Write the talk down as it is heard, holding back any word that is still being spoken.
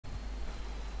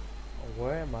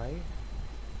Where am I?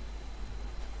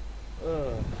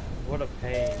 Ugh, what a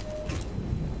pain.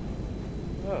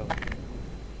 Oh.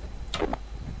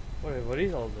 What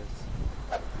is all this?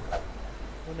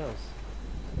 Who knows?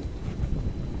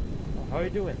 Oh, how are you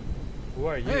doing? Who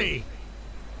are you? Hey!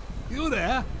 You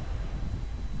there?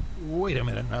 Wait a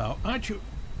minute now, aren't you?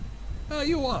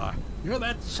 You are. You're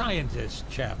that scientist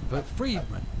chap,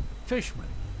 Friedman. Fishman.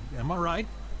 Am I right?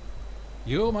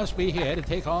 You must be here to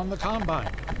take on the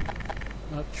Combine.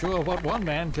 Not sure what one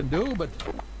man can do, but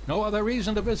no other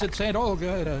reason to visit St.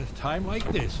 Olga at a time like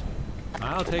this.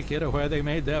 I'll take you to where they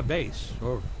made their base,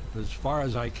 or as far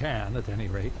as I can, at any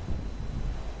rate.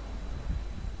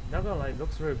 Not gonna lie, it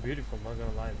looks very beautiful, not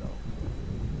gonna lie though.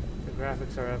 The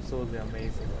graphics are absolutely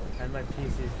amazing, and my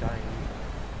PC is dying.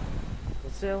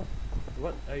 But still,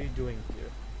 what are you doing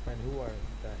here? And who are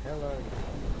the hell are you?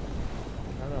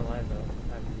 Not gonna lie though,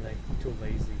 I'm like too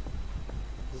lazy.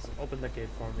 Just open the gate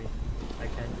for me. I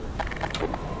can't do it.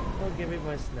 Oh, give me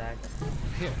my snack.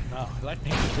 Here, now, let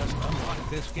me just unlock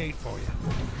this gate for you.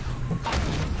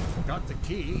 Got the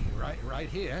key right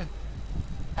here.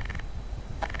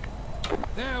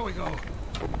 There we go.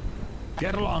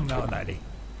 Get along now, laddie.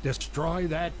 Destroy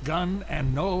that gun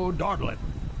and no dawdling.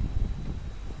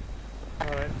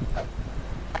 Alright.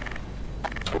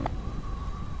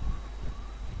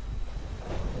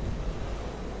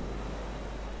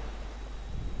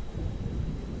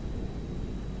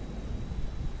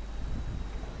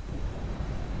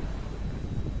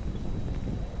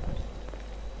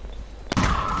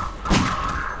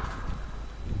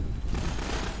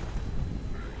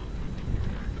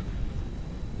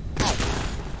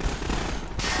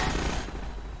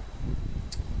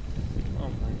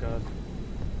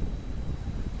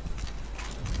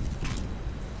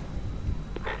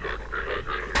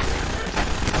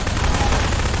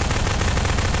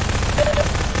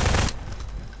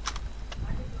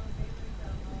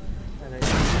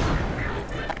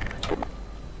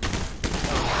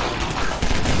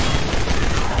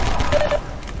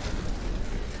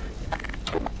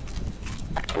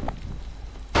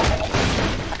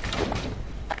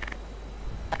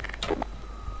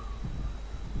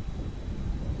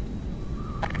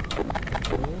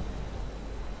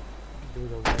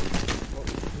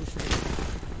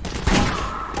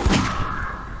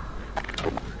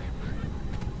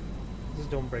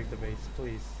 Don't break the base,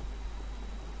 please.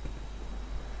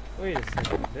 Wait a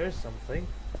second, there's something.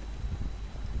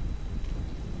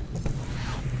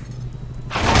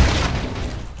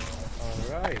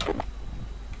 Alright.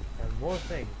 And more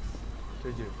things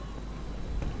to do.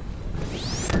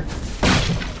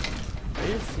 Are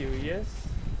you serious?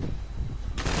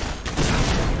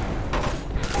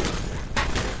 Oh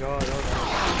my god, oh no.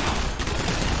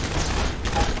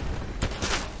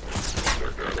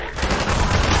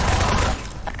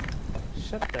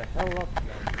 Shut the hell up,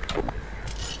 man.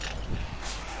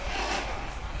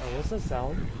 Oh, what's the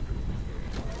sound?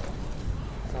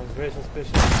 Sounds very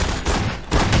suspicious.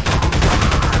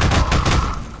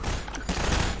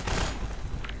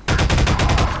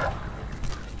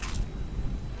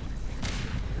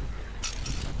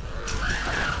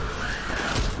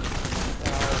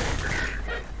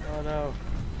 Oh no.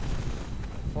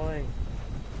 I'm falling.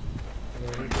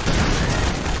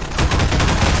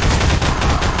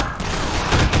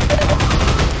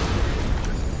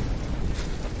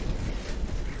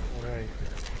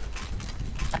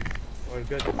 We're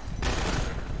good.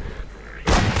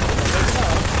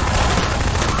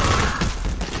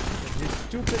 These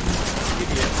stupid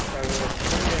idiots are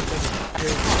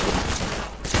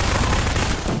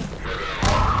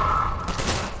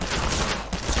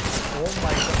oh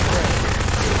my god.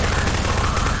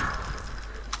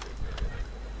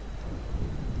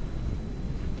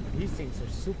 These things are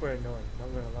super annoying, not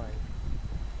gonna lie.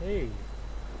 Hey.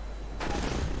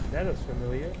 That looks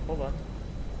familiar. Hold on.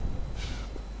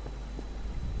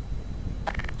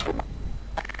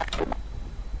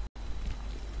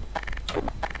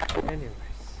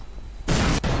 Anyways.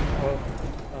 Oh,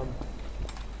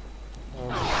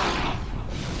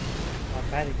 I'm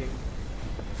panicking.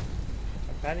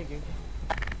 I'm panicking.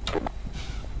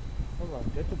 Hold on, do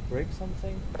you have to break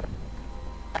something?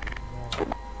 No.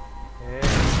 Yeah.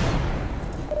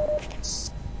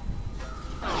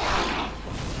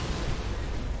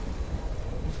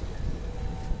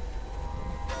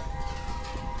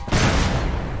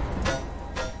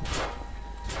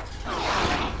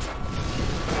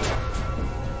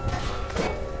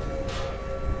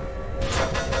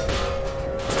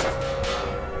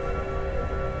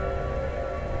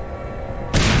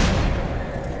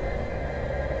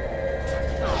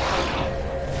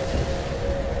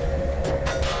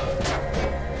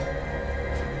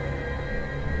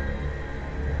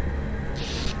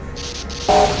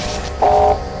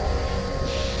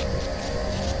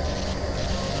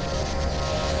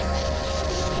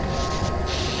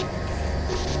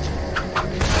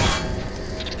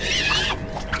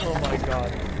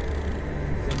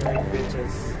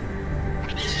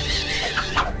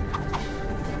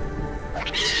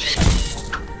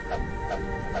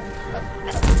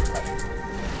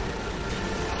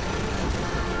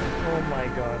 my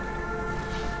god.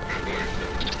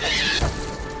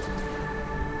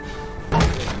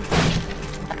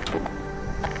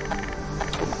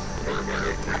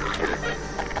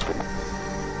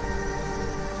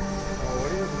 Oh,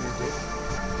 what is music?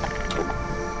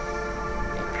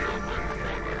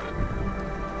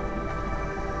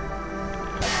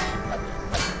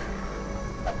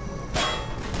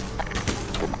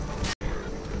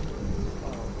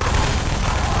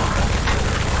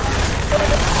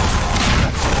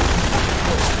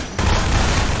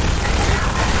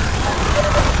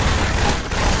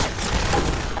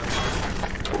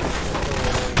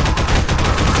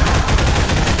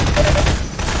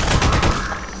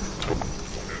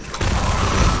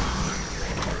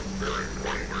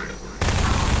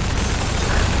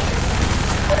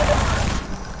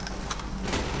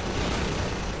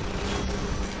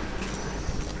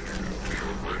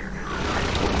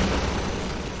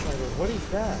 What is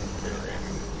that?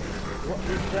 What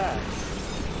is that?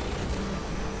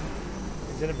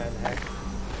 Is it a manhack?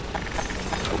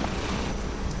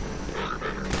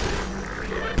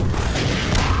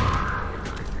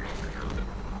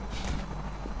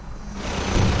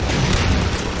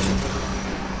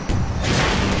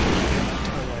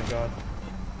 Oh my god.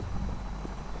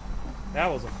 That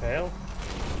was a fail.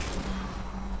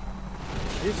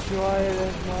 Destroy it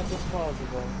as much as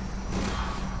possible.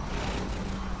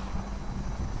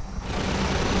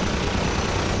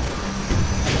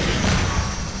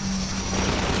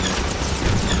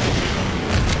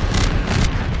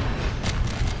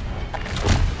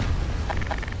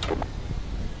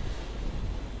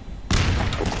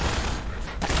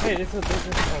 Hey, this is a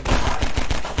business card.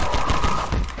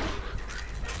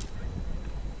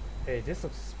 Hey, this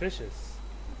looks suspicious.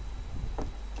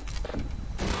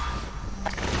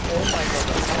 Oh my god.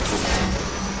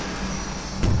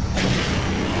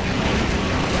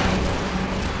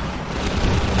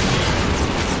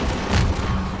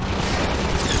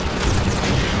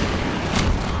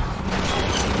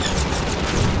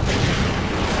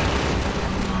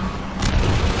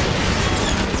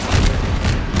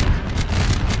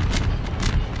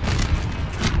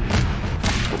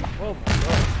 Oh my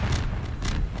god.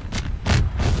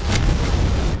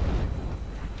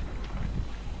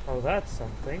 Oh, that's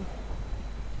something.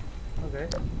 Okay.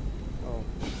 Oh,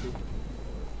 let's see.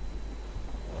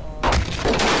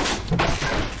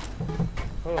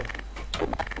 Oh.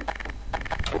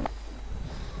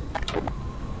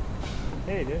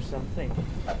 Hey, there's something.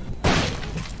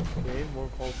 Okay, more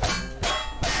pulse.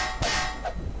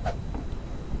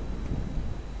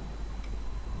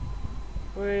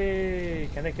 Wait,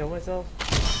 can I kill myself?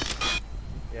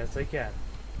 Yes, I can.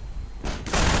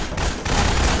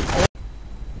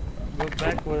 But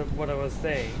back with what I was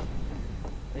saying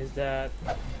is that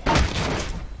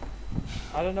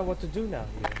I don't know what to do now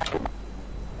here.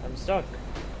 I'm stuck.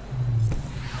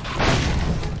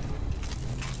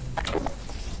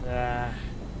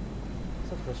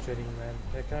 So frustrating, man.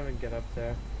 I can't even get up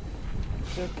there.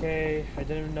 It's okay. I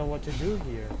didn't even know what to do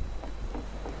here.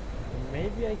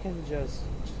 Maybe I can just,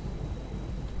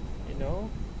 you know,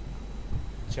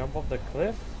 jump off the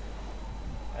cliff.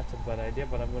 That's a bad idea,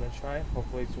 but I'm gonna try.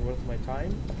 Hopefully it's worth my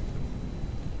time.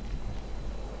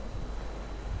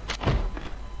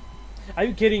 Are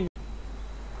you kidding me?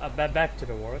 Back to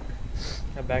the work.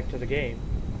 Back to the game.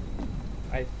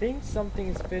 I think something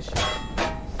is fishy.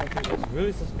 Something is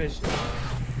really suspicious.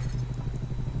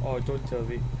 Oh, don't tell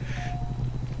me.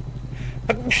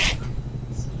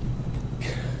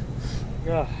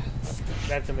 Ugh,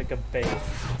 I have to make a base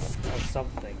or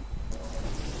something.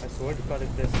 I swear to God,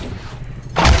 if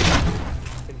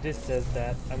this says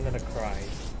that, I'm gonna cry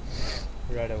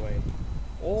right away.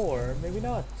 Or maybe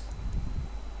not.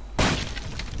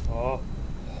 Oh,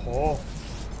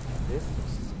 this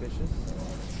looks suspicious.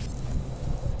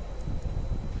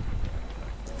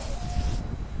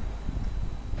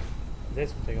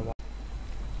 This will take a while.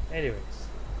 Anyways,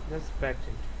 let's back to.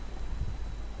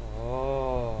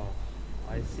 Oh,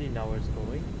 I see now where it's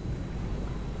going.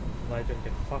 I don't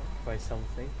get fucked by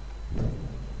something.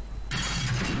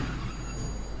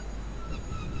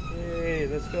 Hey,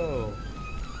 let's go.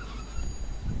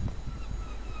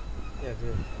 Yeah,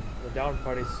 the down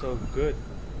part is so good.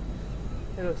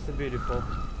 It looks so beautiful.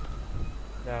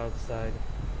 The outside.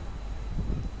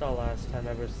 The last time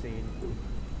ever seen.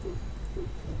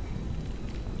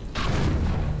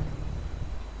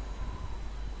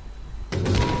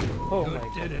 Oh my God.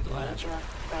 You did it, lad.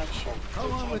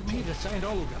 Come on with me to St.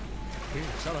 Olga. We'll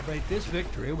celebrate this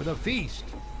victory with a feast.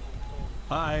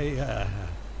 I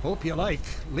hope you like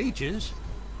leeches.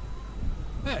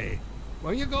 Hey,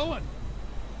 where you going?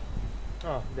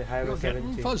 Oh, the highway You're 17.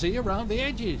 getting fuzzy around the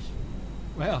edges.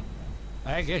 Well,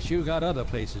 I guess you got other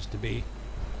places to be.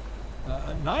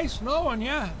 Nice knowing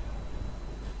ya.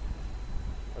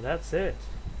 Well, that's it.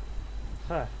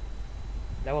 Huh.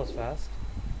 That was fast.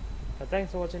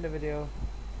 Thanks for watching the video.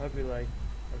 Hope you like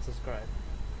and subscribe.